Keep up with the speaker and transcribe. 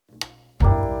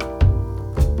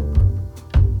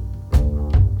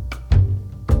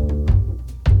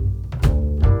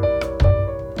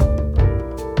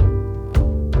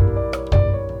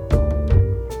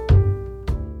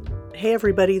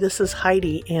everybody, this is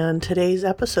Heidi, and today's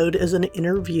episode is an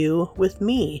interview with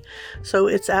me. So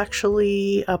it's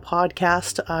actually a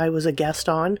podcast I was a guest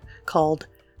on called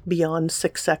Beyond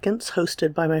 6 Seconds,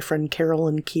 hosted by my friend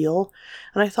Carolyn Keel.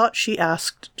 And I thought she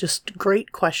asked just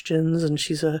great questions, and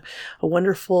she's a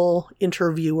wonderful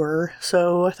interviewer.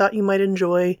 So I thought you might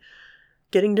enjoy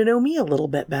getting to know me a little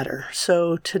bit better.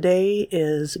 So today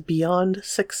is Beyond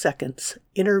 6 Seconds,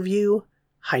 interview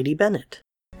Heidi Bennett.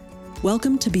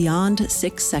 Welcome to Beyond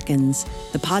 6 Seconds,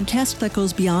 the podcast that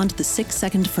goes beyond the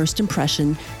 6-second first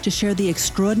impression to share the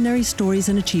extraordinary stories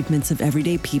and achievements of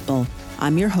everyday people.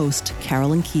 I'm your host,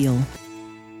 Carolyn Keel.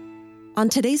 On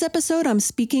today's episode, I'm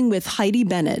speaking with Heidi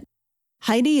Bennett.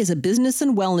 Heidi is a business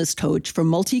and wellness coach for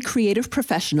multi-creative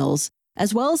professionals,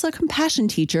 as well as a compassion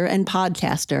teacher and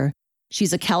podcaster.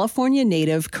 She's a California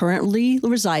native currently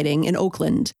residing in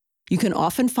Oakland. You can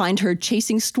often find her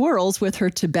chasing squirrels with her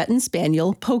Tibetan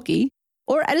spaniel, Pokey,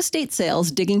 or at estate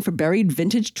sales digging for buried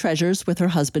vintage treasures with her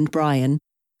husband, Brian.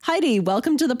 Heidi,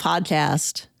 welcome to the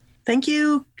podcast. Thank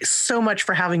you so much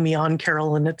for having me on,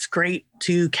 Carolyn. It's great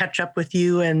to catch up with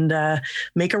you and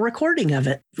make a recording of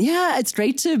it. Yeah, it's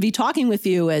great to be talking with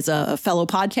you as a fellow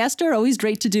podcaster. Always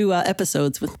great to do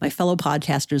episodes with my fellow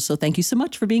podcasters. So thank you so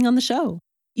much for being on the show.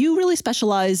 You really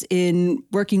specialize in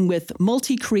working with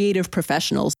multi-creative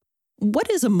professionals.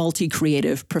 What is a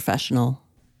multi-creative professional?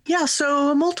 Yeah,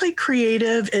 so a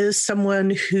multi-creative is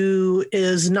someone who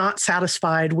is not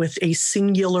satisfied with a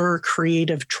singular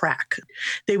creative track.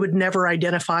 They would never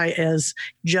identify as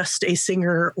just a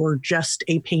singer or just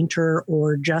a painter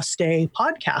or just a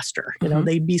podcaster.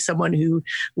 They'd be someone who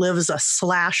lives a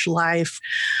slash life.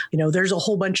 There's a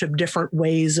whole bunch of different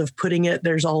ways of putting it.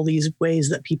 There's all these ways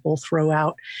that people throw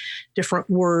out different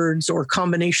words or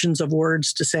combinations of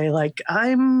words to say, like,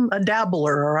 I'm a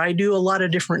dabbler, or I do a lot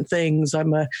of different things.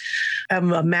 I'm a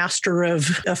master of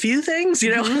a few things,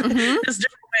 There's different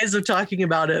ways of talking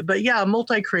about it. But yeah,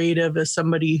 multi-creative is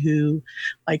somebody who,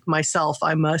 like myself,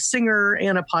 I'm a singer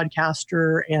and a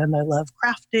podcaster, and I love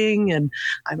crafting, and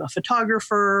I'm a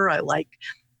photographer. I like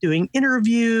doing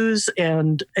interviews,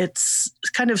 and it's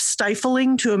kind of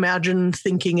stifling to imagine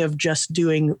thinking of just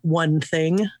doing one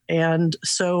thing. And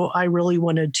so I really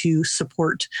wanted to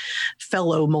support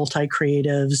fellow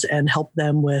multi-creatives and help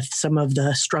them with some of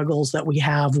the struggles that we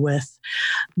have with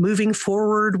moving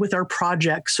forward with our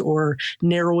projects, or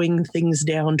narrowing things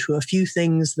down to a few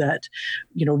things that,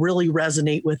 really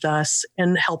resonate with us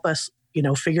and help us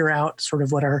figure out sort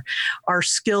of what our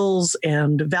skills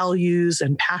and values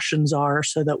and passions are,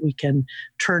 so that we can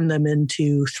turn them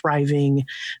into thriving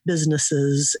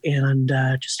businesses and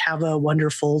just have a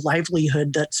wonderful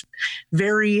livelihood that's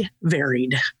very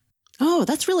varied. Oh,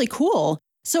 that's really cool.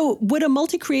 So would a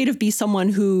multi-creative be someone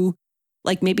who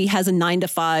maybe has a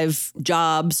 9-to-5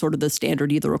 job, sort of the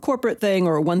standard, either a corporate thing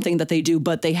or one thing that they do,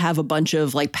 but they have a bunch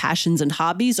of passions and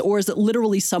hobbies? Or is it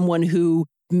literally someone who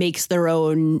makes their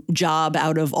own job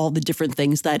out of all the different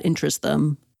things that interest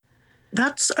them?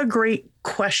 That's a great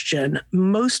question.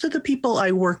 Most of the people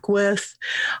I work with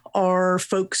are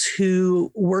folks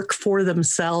who work for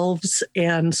themselves,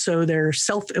 and so they're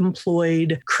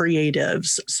self-employed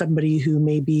creatives. Somebody who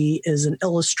maybe is an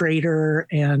illustrator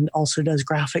and also does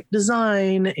graphic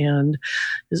design and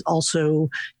is also,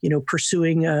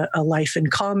 pursuing a life in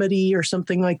comedy or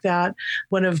something like that.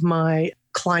 One of my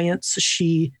clients,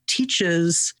 she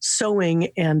teaches sewing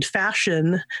and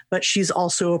fashion, but she's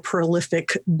also a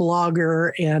prolific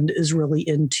blogger and is really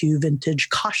into vintage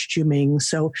costuming.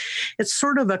 So it's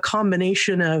sort of a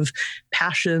combination of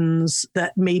passions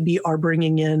that maybe are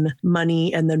bringing in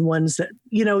money, and then ones that,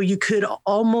 you could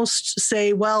almost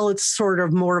say, well, it's sort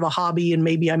of more of a hobby and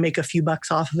maybe I make a few bucks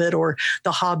off of it, or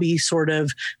the hobby sort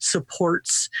of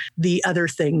supports the other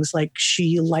things. Like,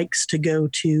 she likes to go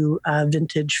to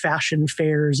vintage fashion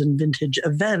fairs and vintage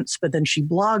events, but then she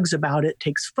blogs about it,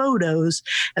 takes photos,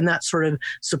 and that sort of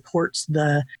supports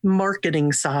the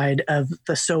marketing side of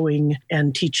the sewing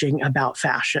and teaching about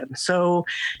fashion. So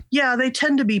yeah, they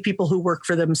tend to be people who work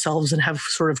for themselves and have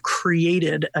sort of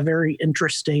created a very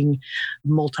interesting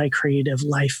multi-creative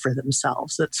life for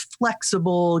themselves that's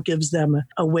flexible, gives them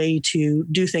a way to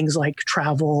do things like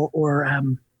travel or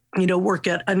work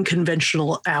at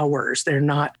unconventional hours. They're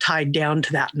not tied down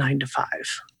to that 9-to-5.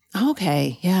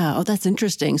 Okay. Yeah. Oh, that's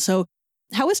interesting. So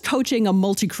how is coaching a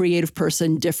multi-creative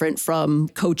person different from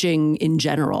coaching in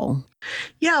general?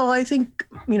 Yeah, well, I think,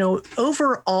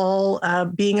 overall,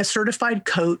 being a certified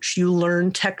coach, you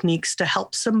learn techniques to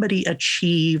help somebody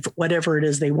achieve whatever it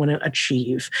is they want to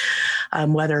achieve,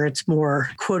 whether it's more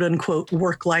quote unquote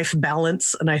work-life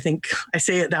balance. And I think I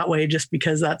say it that way just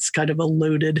because that's kind of a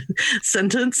loaded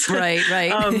sentence. Right.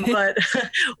 But,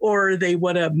 or they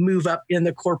want to move up in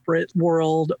the corporate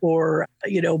world, or,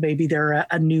 maybe they're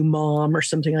a new mom or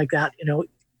something like that.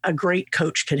 A great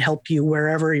coach can help you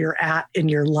wherever you're at in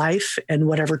your life and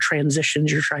whatever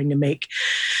transitions you're trying to make.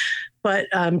 But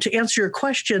to answer your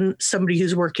question, somebody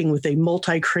who's working with a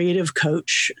multi-creative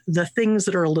coach, the things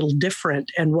that are a little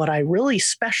different and what I really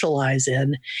specialize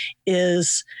in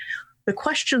is the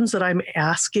questions that I'm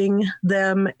asking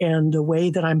them and the way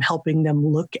that I'm helping them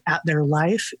look at their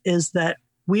life is that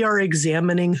we are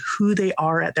examining who they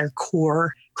are at their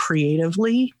core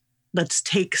creatively. Let's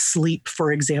take sleep,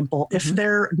 for example. If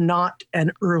they're not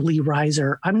an early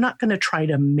riser, I'm not going to try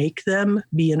to make them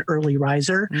be an early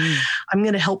riser. I'm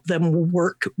going to help them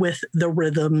work with the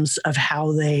rhythms of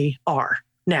how they are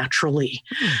naturally.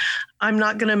 I'm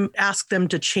not going to ask them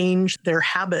to change their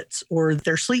habits or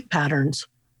their sleep patterns.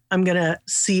 I'm going to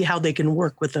see how they can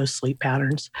work with those sleep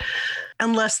patterns.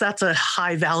 Unless that's a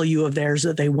high value of theirs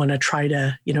that they want to try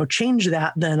to, change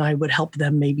that, then I would help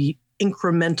them maybe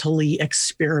incrementally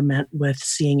experiment with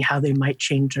seeing how they might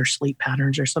change their sleep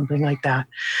patterns or something like that.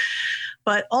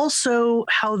 But also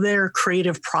how their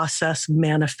creative process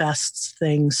manifests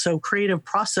things. So creative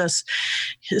process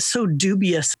is so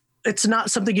dubious. It's not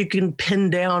something you can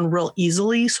pin down real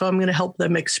easily. So I'm going to help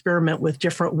them experiment with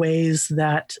different ways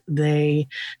that they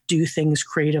do things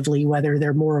creatively, whether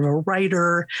they're more of a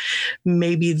writer,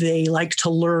 maybe they like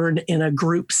to learn in a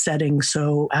group setting.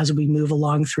 So as we move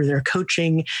along through their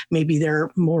coaching, maybe they're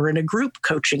more in a group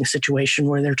coaching situation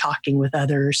where they're talking with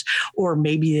others, or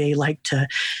maybe they like to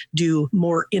do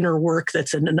more inner work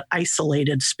that's in an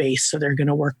isolated space. So they're going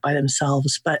to work by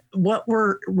themselves. But what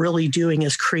we're really doing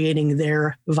is creating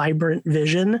their vibrant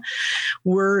vision.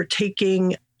 We're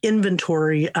taking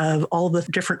inventory of all the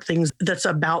different things that's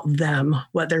about them,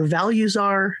 what their values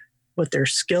are, what their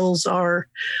skills are,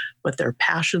 what their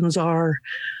passions are,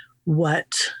 what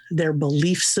their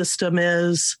belief system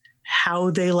is,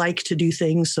 how they like to do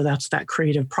things. So that's that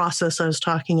creative process I was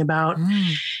talking about.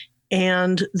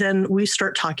 And then we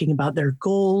start talking about their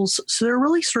goals. So they're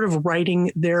really sort of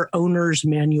writing their owner's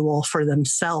manual for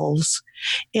themselves.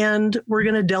 And we're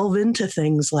going to delve into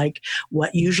things like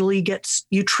what usually gets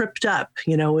you tripped up.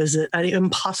 Is it an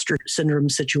imposter syndrome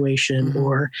situation?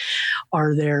 Or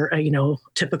are there,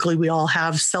 typically we all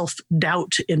have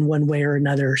self-doubt in one way or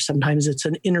another. Sometimes it's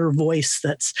an inner voice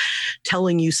that's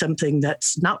telling you something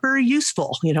that's not very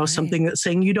useful, something that's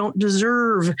saying you don't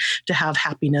deserve to have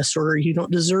happiness or you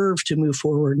don't deserve to move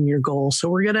forward in your goal. So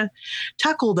we're going to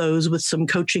tackle those with some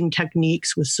coaching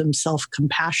techniques, with some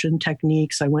self-compassion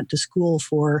techniques. I went to school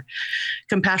for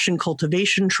compassion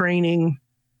cultivation training,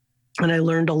 and I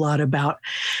learned a lot about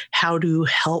how to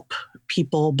help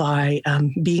people by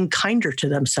being kinder to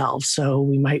themselves. So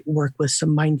we might work with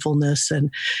some mindfulness and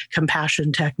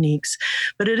compassion techniques.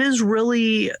 But it is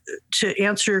really, to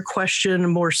answer your question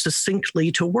more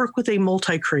succinctly, to work with a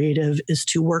multi-creative is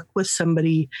to work with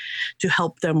somebody to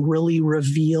help them really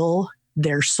reveal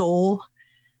their soul,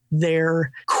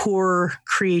 their core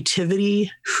creativity,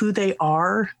 who they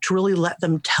are, to really let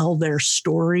them tell their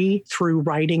story through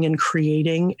writing and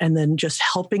creating, and then just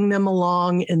helping them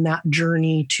along in that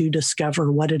journey to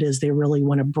discover what it is they really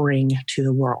want to bring to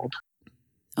the world.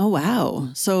 Oh, wow.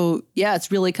 So yeah,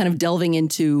 it's really kind of delving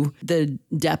into the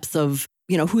depth of,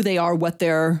 who they are, what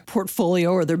their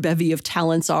portfolio or their bevy of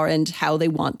talents are, and how they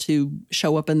want to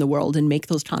show up in the world and make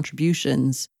those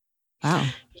contributions. Wow.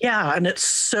 Yeah, and it's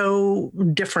so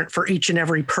different for each and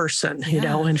every person.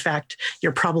 In fact,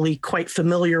 you're probably quite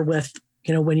familiar with,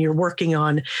 when you're working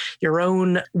on your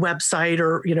own website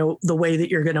or, the way that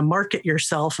you're going to market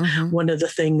yourself, one of the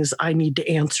things I need to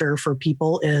answer for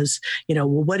people is,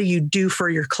 what do you do for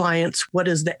your clients? What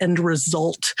is the end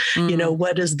result?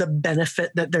 What is the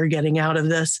benefit that they're getting out of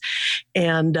this?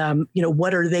 And,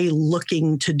 what are they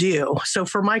looking to do? So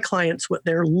for my clients, what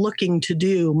they're looking to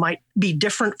do might be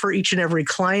different for each and every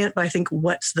client. But I think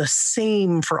what's the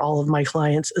same for all of my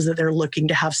clients is that they're looking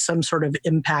to have some sort of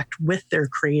impact with their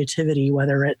creativity,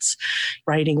 whether it's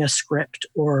writing a script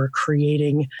or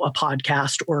creating a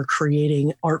podcast or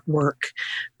creating artwork.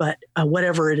 But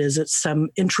whatever it is, it's some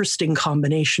interesting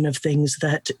combination of things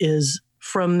that is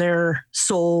from their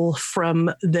soul, from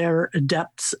their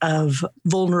depths of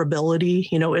vulnerability.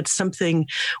 It's something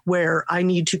where I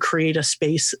need to create a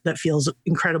space that feels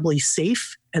incredibly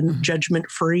safe and judgment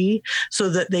free so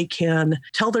that they can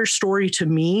tell their story to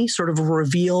me, sort of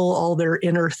reveal all their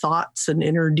inner thoughts and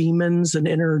inner demons and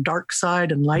inner dark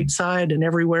side and light side and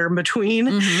everywhere in between.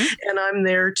 And I'm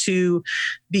there to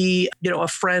be, a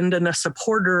friend and a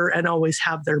supporter and always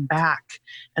have their back.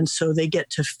 And so they get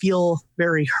to feel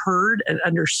very heard and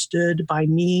understood by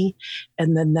me.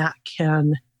 And then that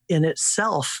can in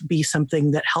itself be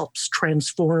something that helps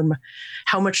transform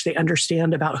how much they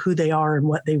understand about who they are and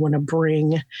what they want to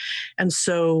bring. And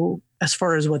so as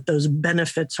far as what those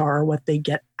benefits are, what they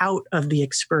get out of the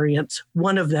experience,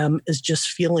 one of them is just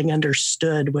feeling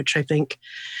understood, which I think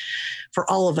for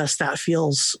all of us, that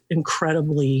feels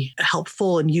incredibly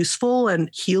helpful and useful and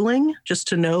healing, just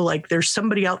to know like there's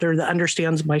somebody out there that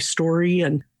understands my story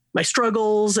and my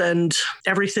struggles and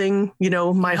everything,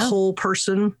 my whole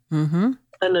person.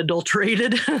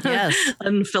 Unadulterated,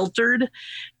 unfiltered.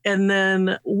 And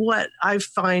then what I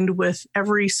find with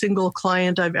every single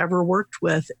client I've ever worked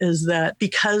with is that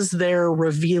because they're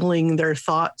revealing their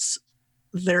thoughts,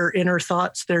 their inner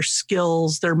thoughts, their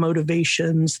skills, their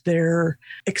motivations, they're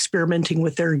experimenting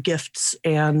with their gifts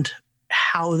and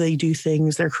how they do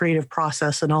things, their creative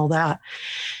process and all that,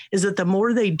 is that the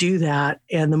more they do that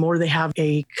and the more they have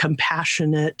a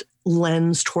compassionate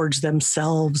lens towards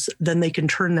themselves, then they can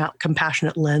turn that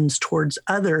compassionate lens towards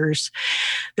others.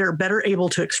 They're better able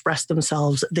to express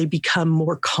themselves. They become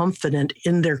more confident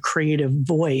in their creative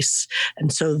voice.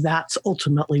 And so that's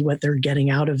ultimately what they're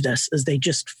getting out of this, is they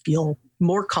just feel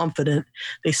more confident.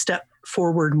 They step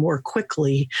forward more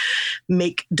quickly,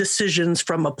 make decisions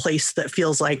from a place that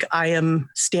feels like I am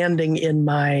standing in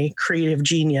my creative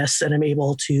genius and I'm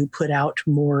able to put out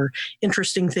more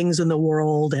interesting things in the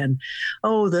world. And,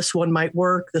 this one might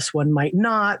work, this one might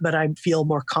not, but I feel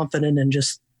more confident in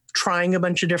just trying a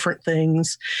bunch of different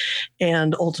things.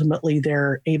 And ultimately,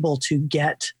 they're able to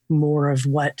get more of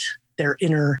what their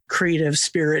inner creative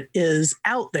spirit is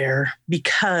out there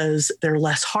because they're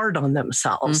less hard on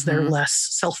themselves. They're less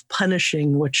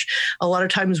self-punishing, which a lot of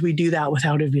times we do that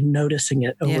without even noticing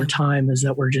it over time, is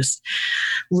that we're just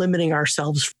limiting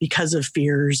ourselves because of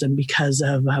fears and because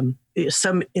of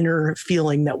some inner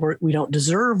feeling that we don't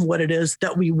deserve what it is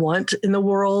that we want in the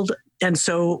world. And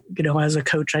so, as a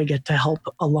coach, I get to help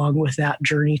along with that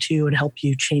journey too and help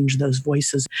you change those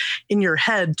voices in your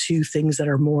head to things that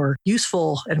are more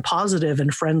useful and positive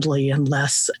and friendly and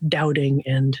less doubting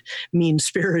and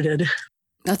mean-spirited.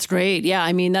 That's great. Yeah.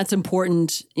 I mean, that's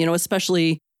important,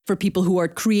 especially for people who are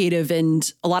creative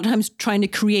and a lot of times trying to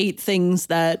create things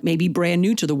that may be brand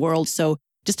new to the world. So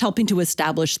just helping to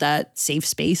establish that safe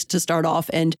space to start off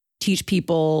and teach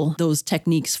people those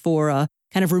techniques for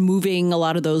kind of removing a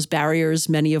lot of those barriers,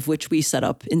 many of which we set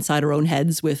up inside our own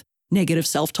heads with negative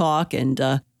self-talk and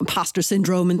imposter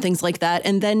syndrome and things like that.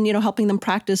 And then, helping them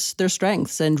practice their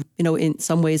strengths. And, in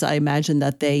some ways, I imagine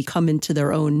that they come into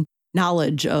their own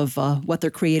knowledge of what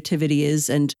their creativity is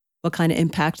and what kind of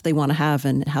impact they want to have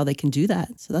and how they can do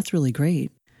that. So that's really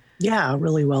great. Yeah,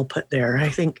 really well put there. I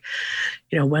think,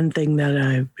 one thing that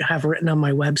I have written on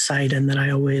my website and that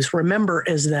I always remember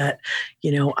is that,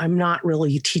 I'm not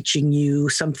really teaching you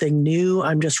something new.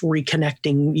 I'm just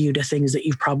reconnecting you to things that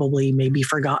you've probably maybe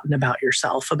forgotten about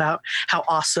yourself, about how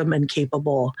awesome and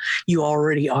capable you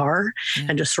already are,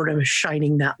 and just sort of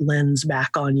shining that lens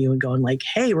back on you and going like,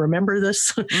 hey, remember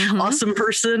this awesome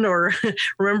person, or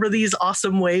remember these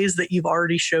awesome ways that you've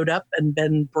already showed up and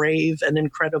been brave and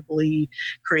incredibly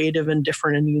creative and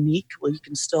different and unique. Well, you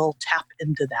can still tap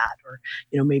into that, or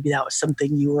maybe that was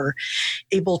something you were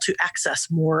able to access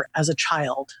more as a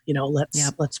child.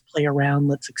 Let's play around,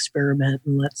 let's experiment,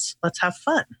 and let's have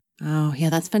fun. Oh yeah,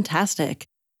 that's fantastic.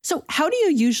 So how do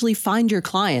you usually find your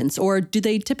clients, or do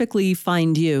they typically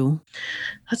find you?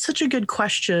 That's such a good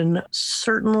question.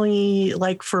 Certainly,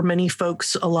 like for many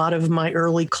folks, a lot of my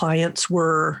early clients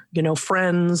were,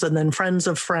 friends and then friends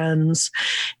of friends.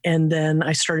 And then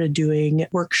I started doing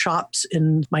workshops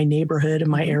in my neighborhood, in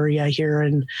my area here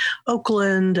in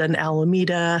Oakland and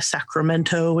Alameda,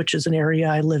 Sacramento, which is an area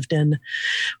I lived in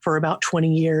for about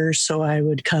 20 years. So I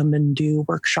would come and do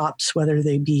workshops, whether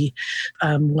they be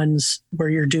ones where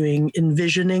you're doing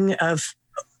envisioning of,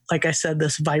 like I said,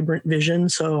 this vibrant vision.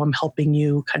 So I'm helping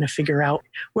you kind of figure out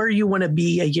where you want to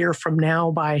be a year from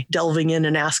now by delving in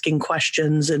and asking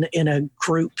questions in a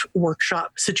group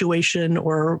workshop situation.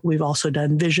 Or we've also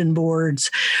done vision boards.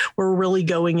 We're really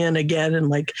going in again and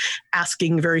like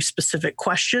asking very specific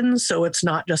questions. So it's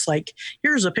not just like,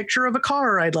 here's a picture of a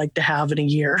car I'd like to have in a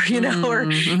year,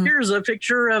 or here's a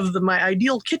picture of my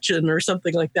ideal kitchen or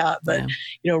something like that. But,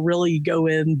 really go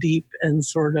in deep and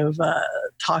sort of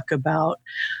talk about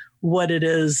what it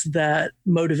is that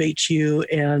motivates you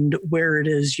and where it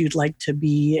is you'd like to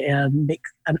be, and make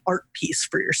an art piece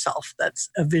for yourself that's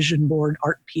a vision board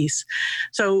art piece.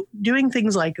 So doing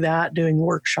things like that, doing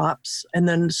workshops, and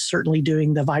then certainly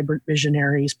doing the Vibrant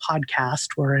Visionaries podcast,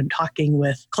 where I'm talking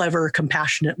with clever,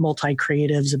 compassionate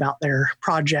multi-creatives about their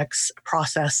projects,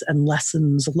 process, and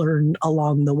lessons learned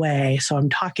along the way. So I'm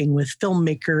talking with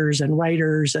filmmakers and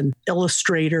writers and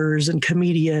illustrators and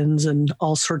comedians and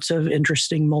all sorts of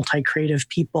interesting multi-creative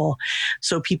people.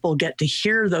 So people get to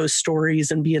hear those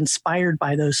stories and be inspired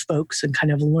by those folks and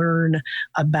kind of learn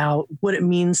about what it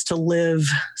means to live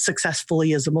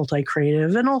successfully as a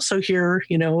multi-creative, and also hear,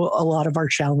 a lot of our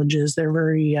challenges. They're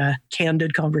very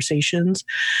candid conversations,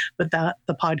 but that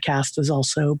the podcast has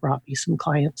also brought me some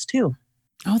clients too.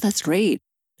 Oh, that's great.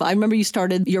 I remember you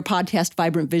started your podcast,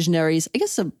 Vibrant Visionaries, I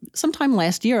guess sometime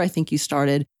last year, I think you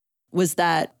started. Was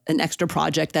that an extra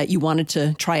project that you wanted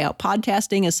to try out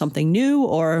podcasting as something new,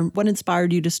 or what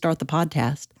inspired you to start the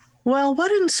podcast? Well,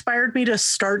 what inspired me to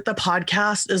start the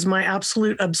podcast is my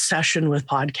absolute obsession with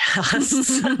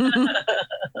podcasts.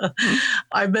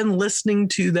 I've been listening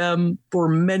to them for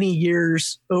many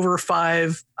years, over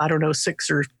 6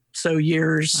 or so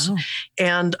years. Wow.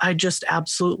 And I just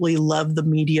absolutely love the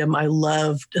medium. I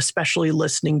love especially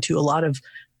listening to a lot of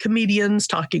comedians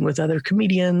talking with other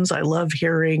comedians. I love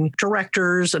hearing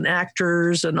directors and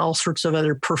actors and all sorts of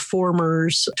other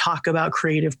performers talk about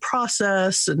creative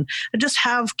process and just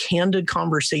have candid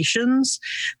conversations.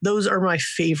 Those are my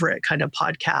favorite kind of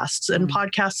podcasts. And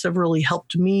podcasts have really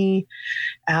helped me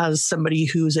as somebody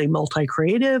who's a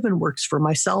multi-creative and works for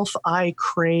myself. I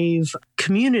crave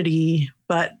community,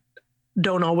 but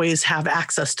don't always have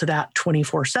access to that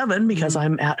 24/7 because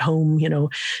I'm at home,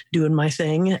 doing my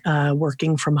thing,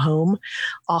 working from home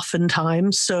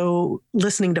oftentimes. So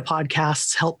listening to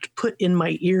podcasts helped put in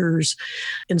my ears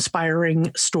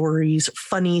inspiring stories,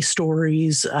 funny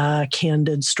stories,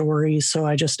 candid stories. So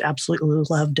I just absolutely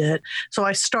loved it. So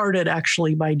I started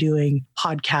actually by doing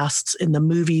podcasts in the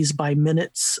movies by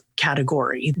minutes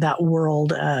category. That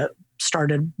world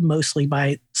started mostly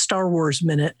by Star Wars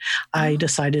Minute. I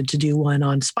decided to do one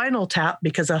on Spinal Tap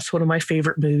because that's one of my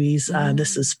favorite movies.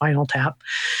 This is Spinal Tap.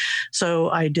 So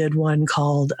I did one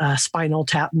called Spinal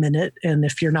Tap Minute. And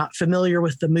if you're not familiar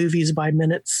with the movies by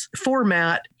minutes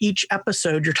format, each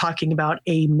episode you're talking about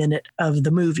a minute of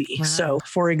the movie. Wow. So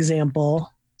for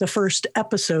example, the first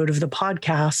episode of the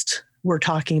podcast, we're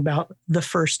talking about the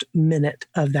first minute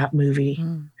of that movie.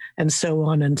 And so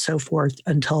on and so forth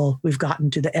until we've gotten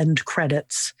to the end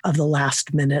credits of the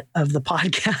last minute of the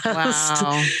podcast.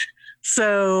 Wow.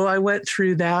 So I went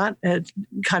through that. It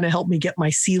kind of helped me get my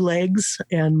sea legs,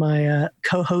 and my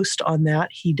co-host on that,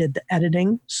 he did the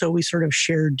editing. So we sort of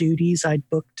shared duties. I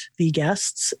booked the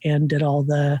guests and did all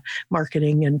the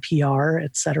marketing and PR,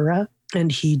 et cetera. And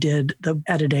he did the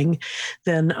editing.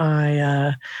 Then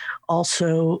I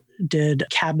also did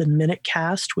Cabin Minute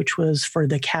Cast, which was for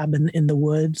the cabin in the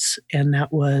woods. And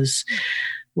that was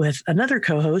with another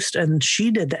co-host, and she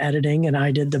did the editing and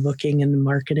I did the booking and the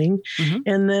marketing.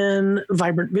 And then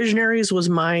Vibrant Visionaries was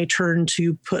my turn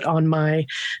to put on my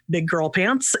big girl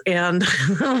pants and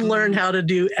learn how to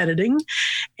do editing.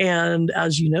 And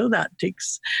as you know, that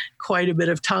takes quite a bit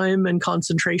of time and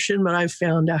concentration, but I've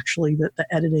found actually that the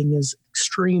editing is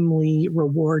extremely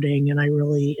rewarding, and I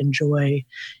really enjoy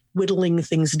whittling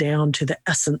things down to the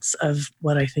essence of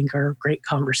what I think are great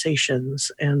conversations.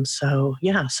 And so,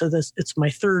 it's my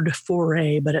third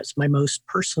foray, but it's my most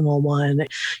personal one.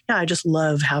 Yeah, I just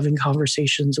love having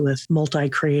conversations with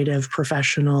multi-creative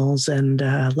professionals. And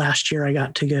last year I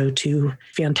got to go to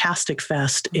Fantastic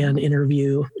Fest and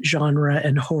interview genre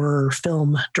and horror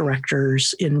film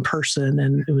directors in person.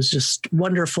 And it was just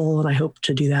wonderful. And I hope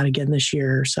to do that again this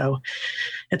year. So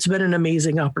it's been an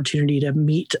amazing opportunity to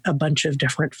meet a bunch of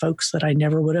different folks that I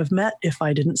never would have met if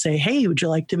I didn't say, hey, would you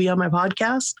like to be on my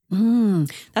podcast?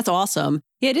 That's awesome.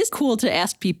 Yeah, it is cool to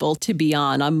ask people to be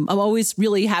on. I'm always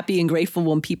really happy and grateful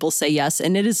when people say yes.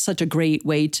 And it is such a great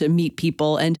way to meet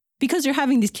people. And because you're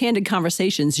having these candid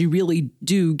conversations, you really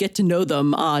do get to know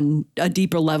them on a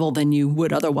deeper level than you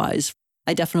would otherwise.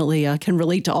 I definitely can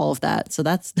relate to all of that. So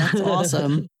that's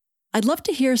awesome. I'd love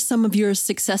to hear some of your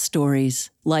success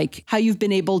stories, like how you've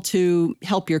been able to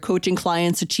help your coaching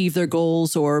clients achieve their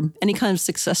goals, or any kind of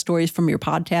success stories from your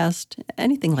podcast.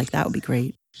 Anything like that would be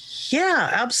great. Yeah,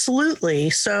 absolutely.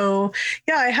 So,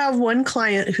 I have one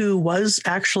client who was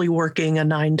actually working a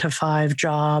 9-to-5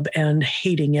 job and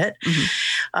hating it.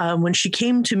 When she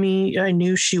came to me, I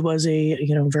knew she was a,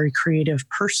 very creative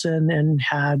person and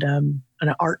had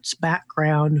an arts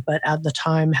background, but at the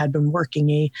time had been working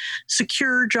a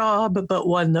secure job, but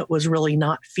one that was really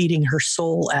not feeding her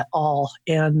soul at all.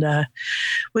 And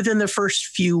within the first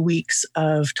few weeks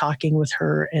of talking with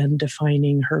her and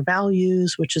defining her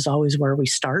values, which is always where we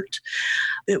start,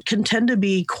 it can tend to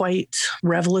be quite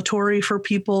revelatory for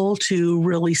people to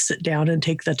really sit down and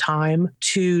take the time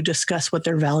to discuss what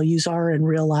their values are and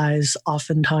realize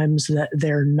oftentimes that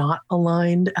they're not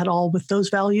aligned at all with those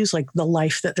values. Like the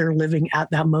life that they're living at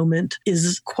that moment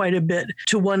is quite a bit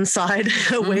to one side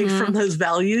away from those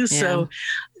values. Yeah. So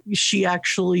she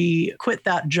actually quit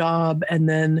that job and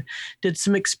then did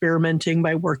some experimenting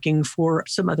by working for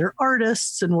some other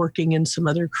artists and working in some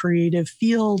other creative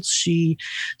fields. She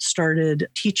started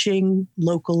teaching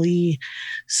locally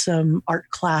some art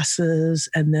classes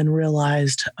and then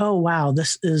realized, oh, wow,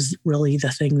 this is really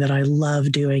the thing that I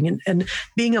love doing. And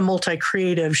being a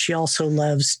multi-creative, she also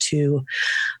loves to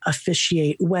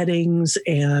officiate weddings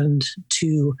and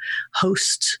to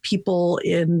host people.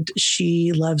 And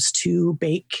she loves to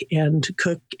bake and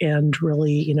cook and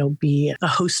really, be a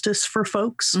hostess for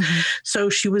folks. So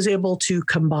she was able to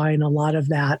combine a lot of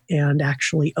that and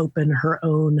actually open her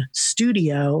own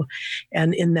studio.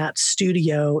 And in that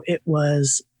studio, it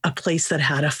was a place that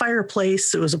had a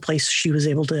fireplace. It was a place she was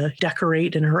able to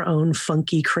decorate in her own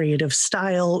funky, creative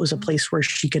style. It was a place where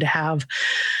she could have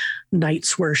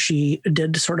nights where she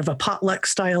did sort of a potluck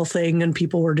style thing and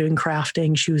people were doing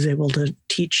crafting. She was able to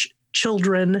teach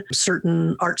children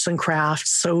certain arts and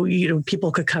crafts. So, people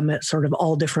could come at sort of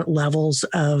all different levels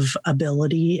of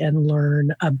ability and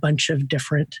learn a bunch of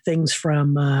different things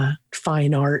from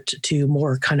fine art to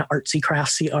more kind of artsy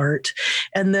craftsy art.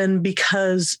 And then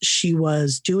because she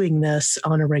was doing this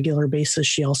on a regular basis,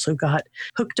 she also got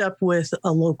hooked up with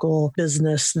a local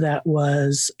business that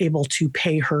was able to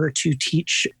pay her to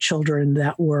teach children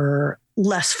that were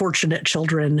less fortunate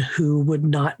children who would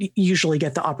not usually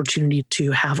get the opportunity to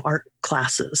have art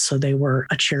classes. So they were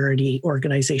a charity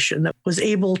organization that was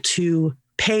able to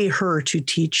pay her to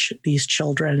teach these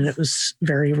children. And it was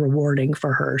very rewarding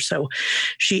for her. So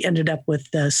she ended up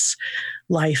with this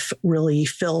life really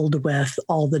filled with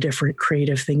all the different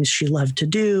creative things she loved to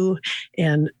do.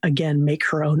 And again, make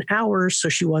her own hours. So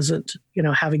she wasn't,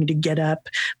 having to get up,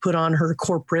 put on her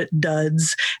corporate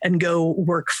duds and go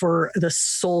work for the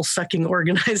soul-sucking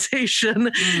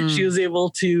organization. She was able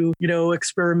to,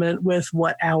 experiment with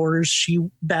what hours she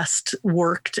best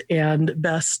worked and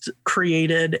best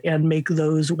created and make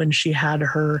those when she had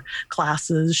her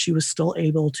classes. She was still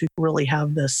able to really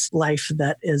have this life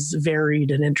that is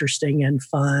varied and interesting and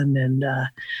fun. And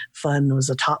fun was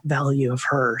a top value of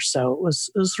her. So it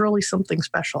was really something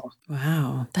special.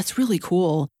 Wow, that's really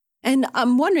cool. And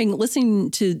I'm wondering,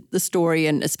 listening to the story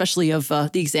and especially of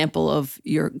the example of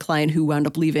your client who wound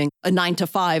up leaving a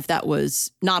 9-to-5 that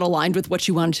was not aligned with what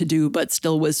she wanted to do, but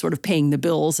still was sort of paying the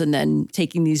bills and then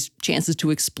taking these chances to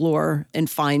explore and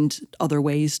find other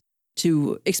ways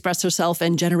to express herself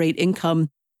and generate income.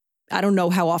 I don't know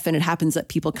how often it happens that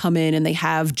people come in and they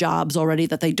have jobs already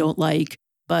that they don't like,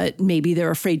 but maybe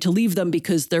they're afraid to leave them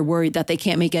because they're worried that they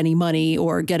can't make any money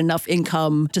or get enough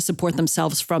income to support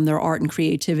themselves from their art and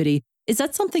creativity. Is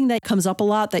that something that comes up a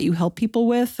lot that you help people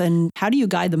with? And how do you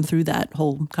guide them through that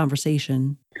whole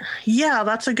conversation? Yeah,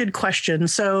 that's a good question.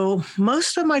 So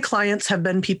most of my clients have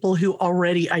been people who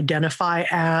already identify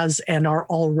as and are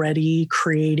already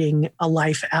creating a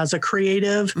life as a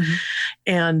creative.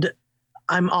 And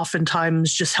I'm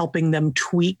oftentimes just helping them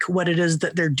tweak what it is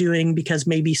that they're doing because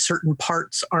maybe certain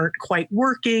parts aren't quite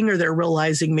working or they're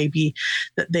realizing maybe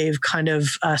that they've kind of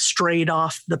strayed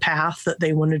off the path that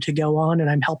they wanted to go on, and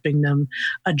I'm helping them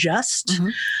adjust.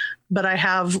 But I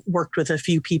have worked with a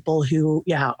few people who,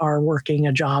 are working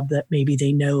a job that maybe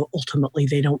they know ultimately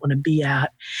they don't want to be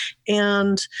at.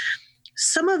 And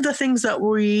some of the things that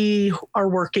we are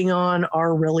working on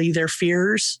are really their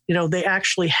fears. They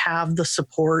actually have the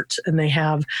support and they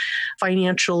have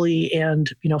financially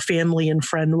and, family and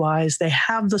friend wise, they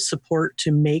have the support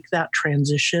to make that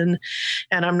transition.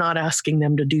 And I'm not asking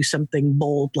them to do something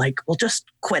bold, like, well,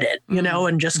 just quit it,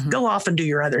 and just go off and do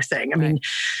your other thing. I mean,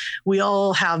 we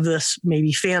all have this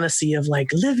maybe fantasy of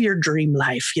like, live your dream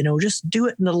life, just do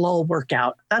it and it'll all work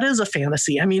out. That is a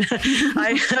fantasy. I mean,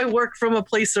 I work from a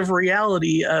place of reality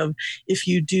of if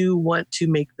you do want to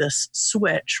make this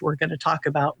switch, we're going to talk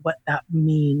about what that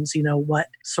means, what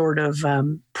sort of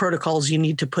protocols you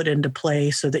need to put into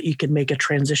play so that you can make a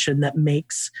transition that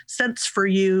makes sense for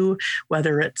you,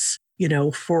 whether it's,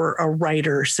 for a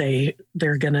writer, say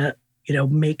they're going to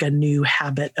make a new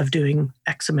habit of doing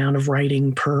X amount of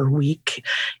writing per week.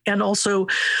 And also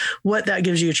what that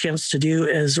gives you a chance to do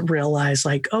is realize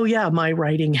like, oh yeah, my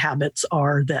writing habits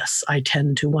are this. I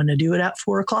tend to want to do it at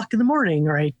 4:00 in the morning,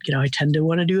 or I tend to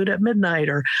want to do it at midnight,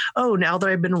 or, oh, now that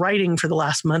I've been writing for the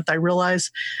last month, I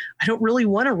realize I don't really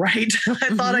want to write. I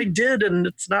thought I did, and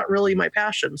it's not really my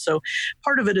passion. So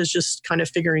part of it is just kind of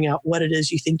figuring out what it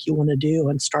is you think you want to do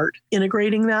and start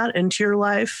integrating that into your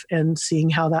life and seeing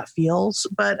how that feels.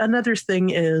 But another thing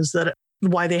is that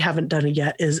why they haven't done it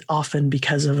yet is often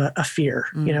because of a fear,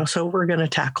 so we're going to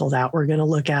tackle that. We're going to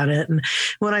look at it. And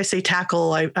when I say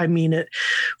tackle, I mean it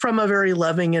from a very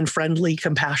loving and friendly,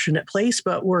 compassionate place,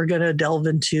 but we're going to delve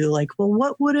into like, well,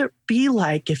 what would it be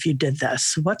like if you did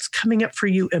this? What's coming up for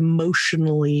you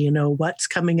emotionally? What's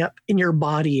coming up in your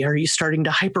body? Are you starting to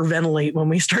hyperventilate when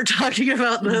we start talking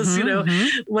about this?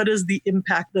 What is the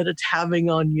impact that it's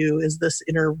having on you? Is this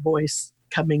inner voice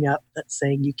coming up that's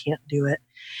saying you can't do it?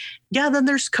 Yeah, then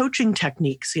there's coaching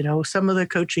techniques. Some of the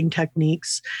coaching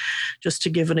techniques, just to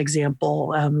give an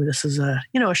example, this is a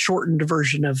shortened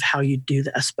version of how you do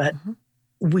this, but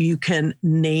you can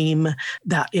name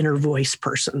that inner voice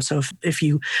person. So if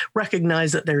you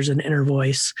recognize that there's an inner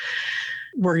voice,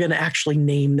 we're going to actually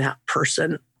name that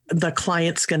person. The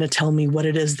client's going to tell me what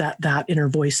it is that inner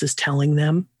voice is telling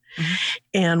them.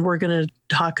 And we're going to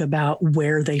talk about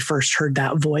where they first heard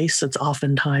that voice. It's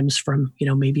oftentimes from,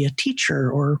 maybe a teacher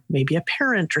or maybe a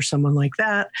parent or someone like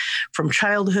that from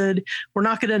childhood. We're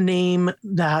not going to name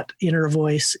that inner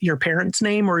voice your parent's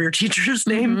name or your teacher's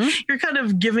name. You're kind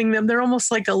of giving them, they're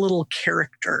almost like a little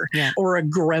character or a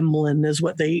gremlin is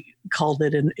what they called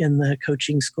it in the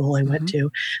coaching school I went to.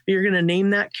 But you're going to name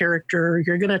that character.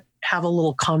 You're going to have a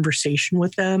little conversation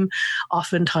with them.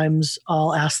 Oftentimes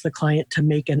I'll ask the client to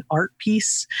make an art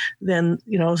piece. Then,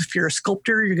 if you're a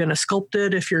sculptor, you're going to sculpt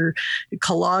it. If you're a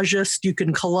collagist, you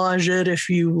can collage it. If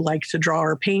you like to draw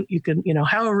or paint, you can,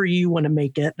 however you want to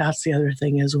make it. That's the other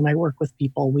thing is when I work with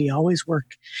people, we always work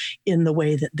in the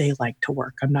way that they like to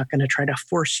work. I'm not going to try to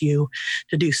force you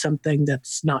to do something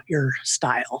that's not your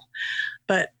style.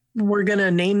 But we're going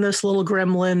to name this little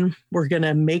gremlin. We're going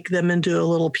to make them into a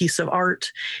little piece of art,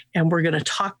 and we're going to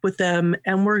talk with them.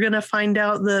 And we're going to find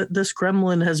out that this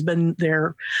gremlin has been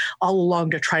there all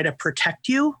along to try to protect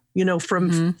you,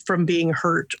 from being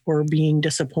hurt or being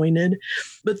disappointed.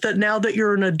 But that now that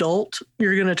you're an adult,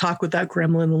 you're going to talk with that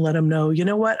gremlin and let them know, you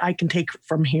know what, I can take it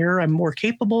from here. I'm more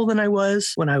capable than I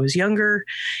was when I was younger,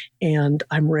 and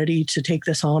I'm ready to take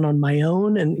this on my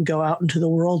own and go out into the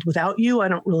world without you. I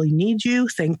don't really need you.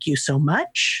 Thank you so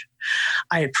much.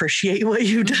 I appreciate what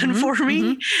you've done for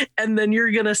me. And then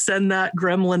you're going to send that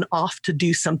gremlin off to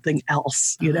do something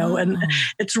else, and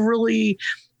it's really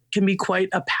can be quite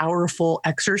a powerful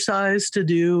exercise to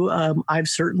do. I've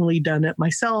certainly done it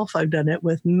myself. I've done it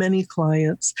with many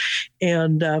clients,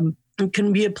 and it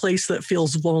can be a place that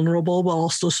feels vulnerable, but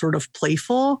also sort of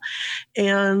playful.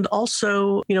 And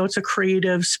also, it's a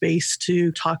creative space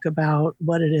to talk about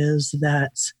what it is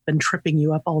that's been tripping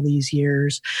you up all these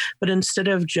years. But instead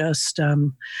of just,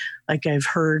 like I've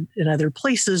heard in other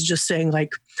places, just saying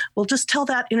like, well, just tell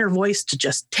that inner voice to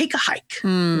just take a hike.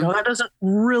 That doesn't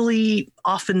really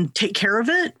often take care of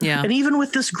it. Yeah. And even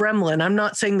with this gremlin, I'm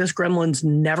not saying this gremlin's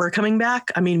never coming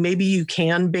back. I mean, maybe you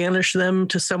can banish them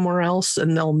to somewhere else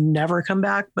and they'll never come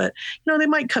back, but they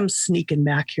might come sneaking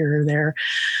back here or there.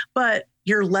 But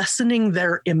you're lessening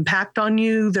their impact on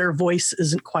you. Their voice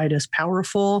isn't quite as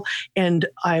powerful. And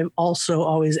I also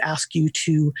always ask you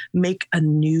to make a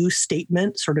new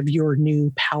statement, sort of your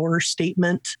new power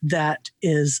statement that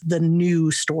is the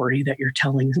new story that you're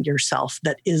telling yourself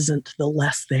that isn't the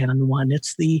less than one.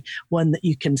 It's the one that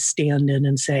you can stand in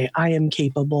and say, I am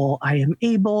capable, I am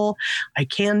able, I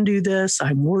can do this,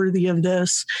 I'm worthy of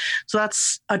this. So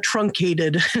that's a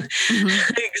truncated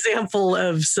example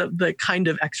of the kind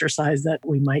of exercise that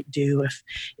we might do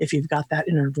if you've got that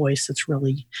inner voice that's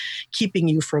really keeping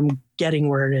you from getting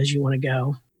where it is you want to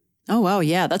go. Oh, wow.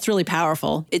 Yeah, that's really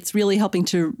powerful. It's really helping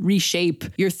to reshape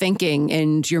your thinking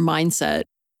and your mindset.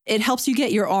 It helps you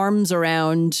get your arms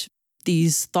around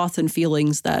these thoughts and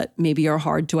feelings that maybe are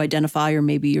hard to identify, or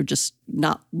maybe you're just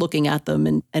not looking at them.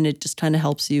 And it just kind of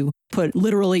helps you put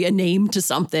literally a name to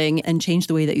something and change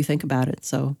the way that you think about it.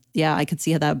 So yeah, I could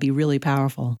see how that would be really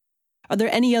powerful. Are there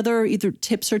any other either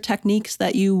tips or techniques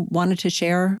that you wanted to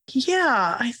share?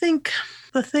 Yeah, I think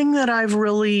the thing that I've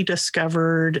really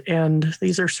discovered, and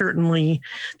these are certainly,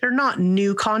 they're not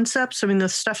new concepts. I mean, the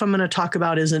stuff I'm going to talk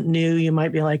about isn't new. You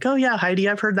might be like, oh yeah, Heidi,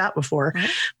 I've heard that before. Right.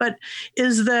 But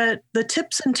is that the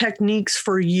tips and techniques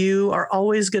for you are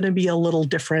always going to be a little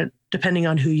different depending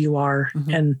on who you are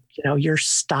and, your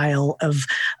style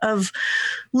of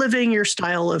living, your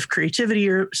style of creativity,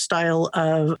 your style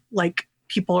of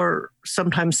people are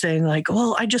sometimes saying like,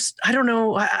 well, I don't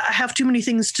know. I have too many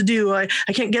things to do. I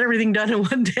can't get everything done in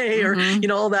one day or,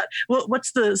 all that. Well,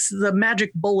 what's the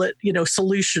magic bullet,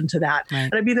 solution to that? Right.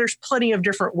 And I mean, there's plenty of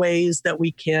different ways that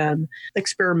we can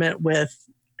experiment with,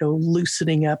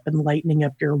 loosening up and lightening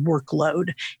up your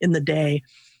workload in the day.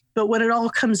 But when it all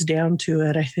comes down to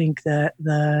it, I think that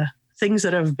the things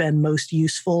that have been most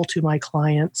useful to my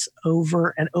clients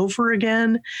over and over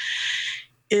again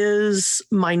is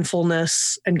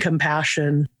mindfulness and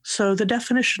compassion. So the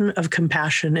definition of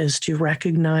compassion is to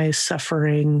recognize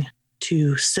suffering,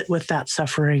 to sit with that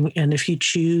suffering, and if you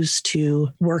choose to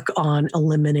work on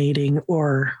eliminating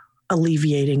or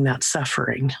alleviating that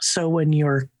suffering. So when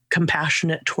you're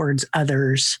compassionate towards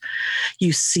others,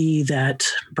 you see that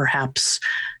perhaps,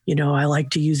 I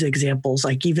like to use examples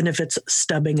like even if it's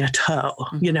stubbing a toe,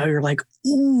 you're like,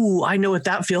 ooh, I know what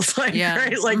that feels like,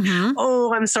 right? Like,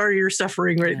 oh, I'm sorry you're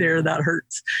suffering right there. That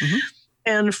hurts.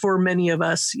 And for many of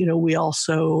us, we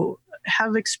also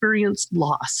have experienced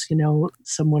loss.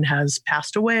 Someone has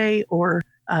passed away or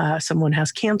someone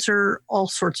has cancer, all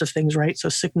sorts of things, right? So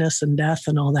sickness and death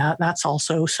and all that, that's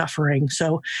also suffering.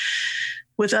 So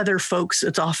with other folks,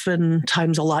 it's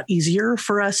oftentimes a lot easier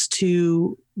for us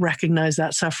to recognize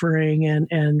that suffering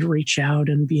and reach out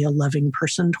and be a loving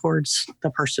person towards the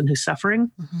person who's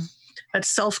suffering. That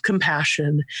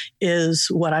self-compassion is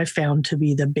what I found to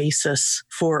be the basis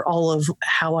for all of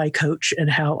how I coach and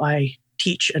how I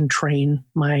teach and train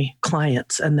my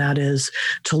clients. And that is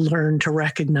to learn to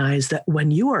recognize that when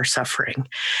you are suffering.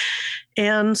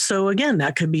 And so again,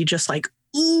 that could be just like,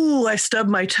 ooh, I stubbed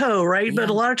my toe, right? Yeah. But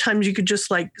a lot of times you could just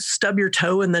stub your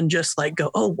toe and then just go,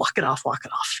 oh, walk it off.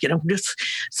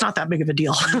 It's not that big of a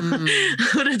deal.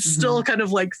 But it's still kind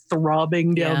of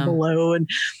throbbing down below. And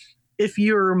if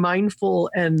you're mindful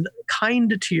and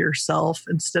kind to yourself,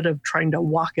 instead of trying to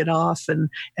walk it off and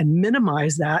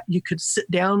minimize that, you could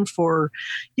sit down for,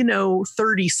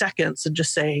 30 seconds and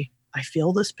just say, I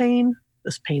feel this pain.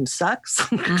 This pain sucks.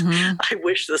 I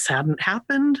wish this hadn't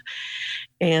happened.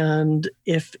 And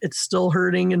if it's still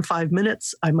hurting in 5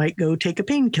 minutes, I might go take a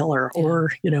painkiller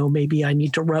or, maybe I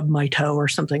need to rub my toe or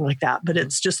something like that. But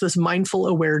it's just this mindful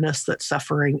awareness that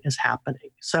suffering is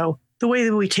happening. So the way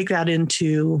that we take that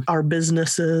into our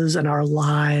businesses and our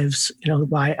lives,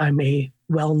 why I'm a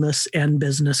wellness and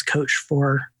business coach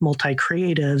for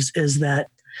multi-creatives is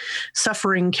that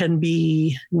suffering can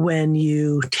be when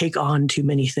you take on too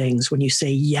many things, when you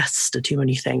say yes to too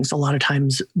many things. A lot of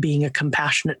times being a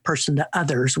compassionate person to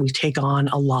others, we take on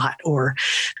a lot. Or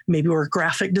maybe we're a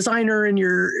graphic designer and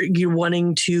you're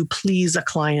wanting to please a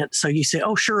client. So you say,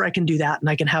 oh, sure, I can do that and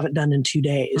I can have it done in 2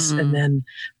 days. And then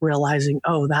realizing,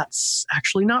 oh, that's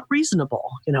actually not reasonable.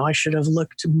 I should have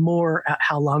looked more at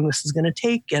how long this is going to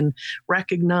take and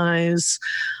recognize,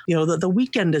 that the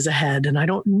weekend is ahead and I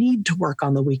don't need to work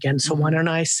on the weekend. So why don't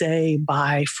I say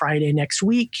by Friday next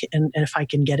week? And if I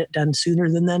can get it done sooner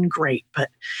than then, great. But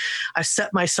I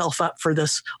set myself up for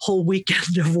this whole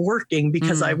weekend of working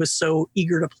because I was so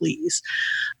eager to please.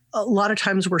 A lot of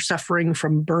times we're suffering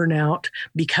from burnout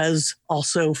because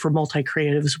also for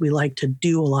multi-creatives, we like to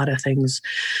do a lot of things.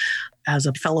 As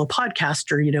a fellow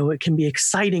podcaster, it can be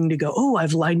exciting to go, oh,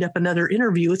 I've lined up another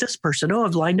interview with this person. Oh,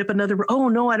 I've lined up another. Oh,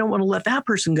 no, I don't want to let that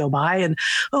person go by. And,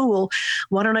 oh, well,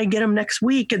 why don't I get them next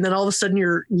week? And then all of a sudden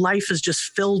your life is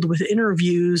just filled with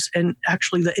interviews. And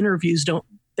actually the interviews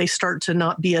they start to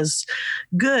not be as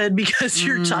good because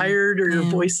you're tired or your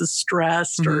voice is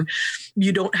stressed or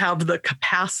you don't have the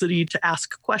capacity to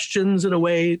ask questions in a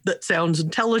way that sounds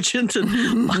intelligent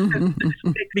and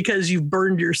because you've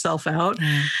burned yourself out.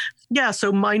 Yeah,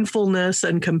 so mindfulness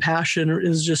and compassion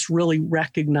is just really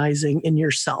recognizing in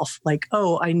yourself,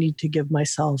 oh, I need to give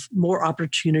myself more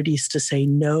opportunities to say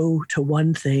no to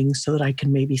one thing so that I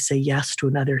can maybe say yes to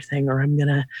another thing, or I'm going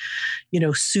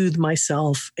to, soothe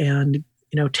myself and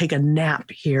take a nap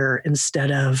here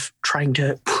instead of trying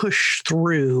to push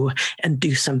through and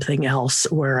do something else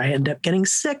where I end up getting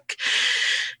sick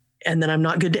and then I'm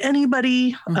not good to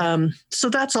anybody. So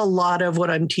that's a lot of what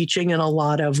I'm teaching and a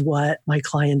lot of what my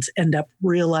clients end up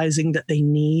realizing that they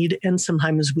need. And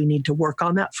sometimes we need to work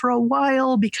on that for a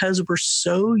while because we're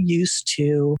so used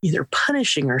to either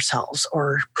punishing ourselves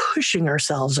or pushing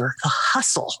ourselves or the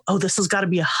hustle. Oh, this has got to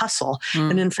be a hustle.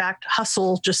 And in fact,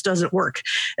 hustle just doesn't work.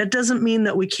 It doesn't mean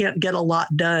that we can't get a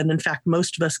lot done. In fact,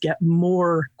 most of us get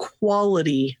more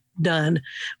quality done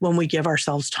when we give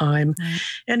ourselves time.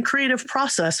 And creative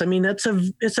process. I mean, it's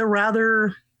a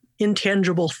rather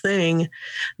intangible thing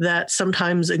that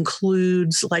sometimes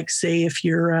includes, like, say, if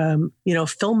you're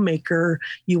filmmaker,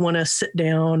 you want to sit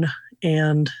down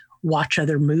and watch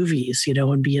other movies,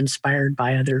 and be inspired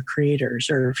by other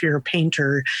creators. Or if you're a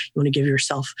painter, you want to give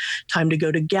yourself time to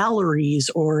go to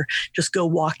galleries or just go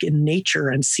walk in nature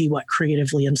and see what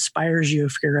creatively inspires you.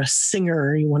 If you're a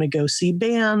singer, you want to go see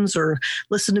bands or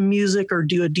listen to music or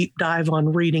do a deep dive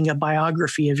on reading a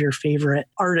biography of your favorite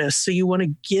artist. So you want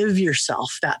to give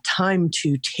yourself that time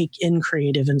to take in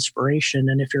creative inspiration.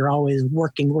 And if you're always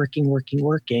working,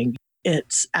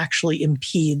 it actually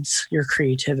impedes your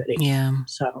creativity. Yeah.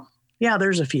 So, yeah,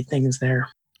 there's a few things there.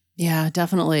 Yeah,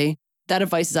 definitely. That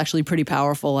advice is actually pretty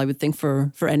powerful, I would think,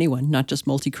 for anyone, not just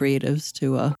multi-creatives,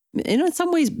 to, in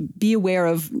some ways, be aware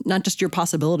of not just your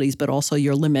possibilities, but also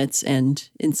your limits. And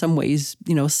in some ways,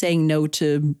 saying no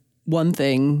to one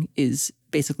thing is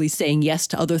basically saying yes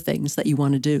to other things that you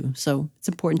want to do. So it's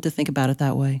important to think about it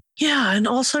that way. Yeah, and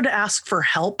also to ask for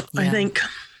help. Yeah. I think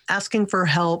asking for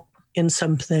help in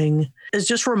something is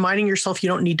just reminding yourself you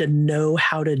don't need to know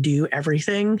how to do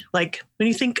everything. Like when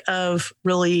you think of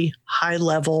really high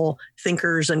level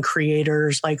thinkers and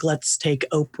creators, like let's take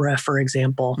Oprah, for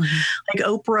example. Like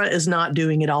Oprah is not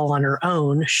doing it all on her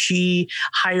own. She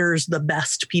hires the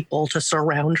best people to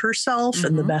surround herself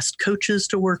and the best coaches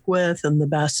to work with and the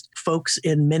best folks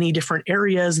in many different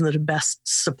areas and the best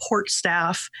support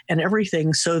staff and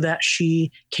everything so that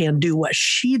she can do what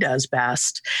she does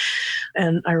best.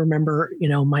 And I remember,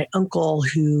 my uncle,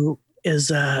 who is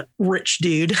a rich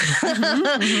dude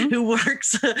who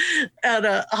works at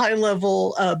a high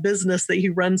level business that he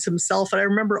runs himself. And I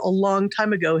remember a long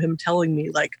time ago him telling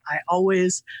me, like, I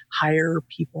always hire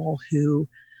people who,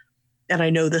 and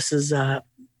I know this is a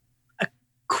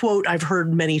quote I've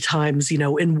heard many times,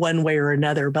 in one way or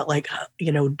another, but like,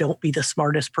 don't be the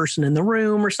smartest person in the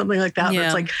room or something like that. Yeah. But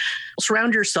it's like,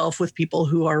 surround yourself with people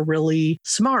who are really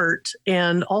smart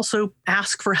and also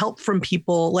ask for help from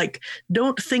people. Like,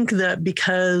 don't think that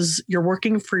because you're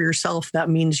working for yourself, that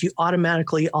means you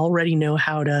automatically already know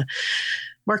how to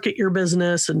market your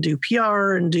business and do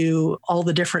PR and do all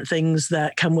the different things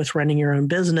that come with running your own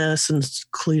business,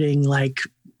 including like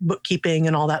bookkeeping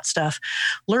and all that stuff.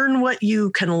 Learn what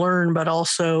you can learn, but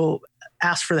also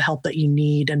ask for the help that you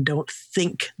need. And don't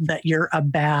think that you're a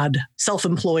bad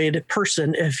self-employed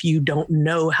person if you don't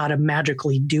know how to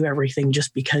magically do everything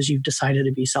just because you've decided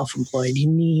to be self-employed. You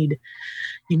need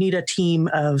a team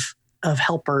of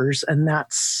helpers, and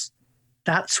that's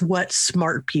what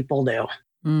smart people do.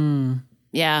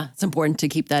 Yeah, it's important to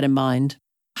keep that in mind.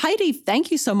 Heidi,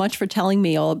 thank you so much for telling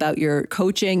me all about your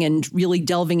coaching and really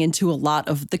delving into a lot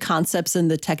of the concepts and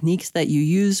the techniques that you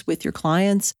use with your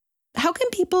clients. How can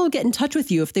people get in touch with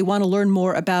you if they want to learn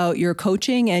more about your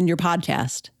coaching and your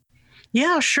podcast?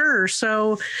 Yeah, sure.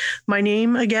 So my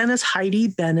name again is Heidi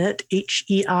Bennett,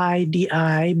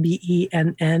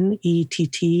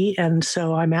 HeidiBennett. And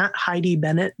so I'm at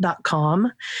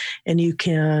HeidiBennett.com, and you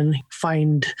can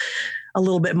find a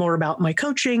little bit more about my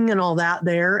coaching and all that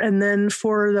there. And then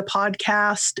for the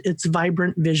podcast, it's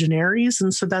Vibrant Visionaries.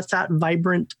 And so that's at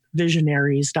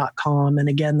vibrantvisionaries.com. And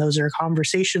again, those are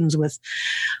conversations with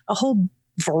a whole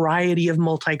variety of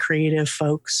multi-creative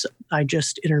folks. I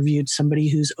just interviewed somebody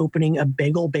who's opening a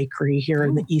bagel bakery here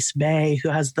in the East Bay, who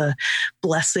has the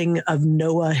blessing of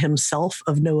Noah himself,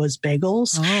 of Noah's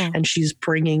Bagels. And she's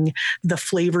bringing the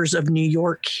flavors of New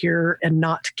York here and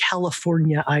not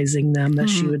Californiaizing them, as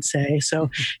she would say.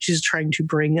 So she's trying to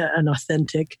bring an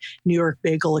authentic New York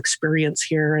bagel experience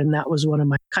here. And that was one of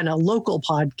my kind of local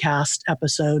podcast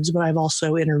episodes. But I've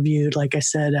also interviewed, like I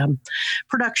said,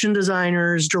 production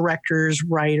designers, directors,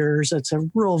 writers. It's a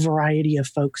real variety of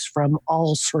folks from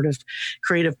all sort of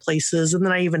creative places. And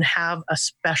then I even have a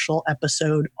special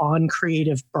episode on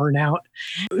creative burnout.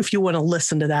 If you want to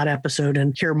listen to that episode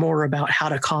and hear more about how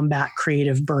to combat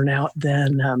creative burnout,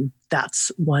 then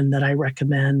that's one that I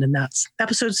recommend. And that's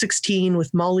episode 16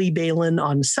 with Molly Balin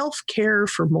on self-care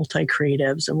for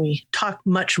multi-creatives. And we talk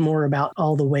much more about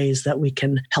all the ways that we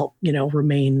can help,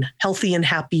 remain healthy and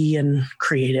happy and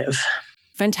creative.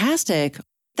 Fantastic.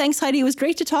 Thanks, Heidi. It was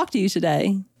great to talk to you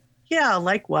today. Yeah,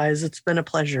 likewise. It's been a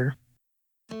pleasure.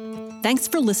 Thanks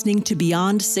for listening to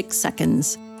Beyond 6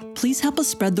 Seconds. Please help us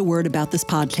spread the word about this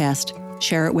podcast.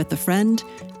 Share it with a friend,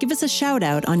 give us a shout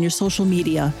out on your social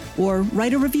media, or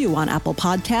write a review on Apple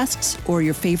Podcasts or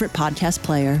your favorite podcast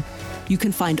player. You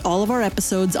can find all of our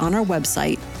episodes on our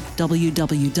website,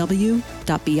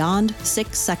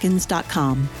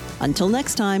 www.beyond6seconds.com. Until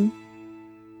next time.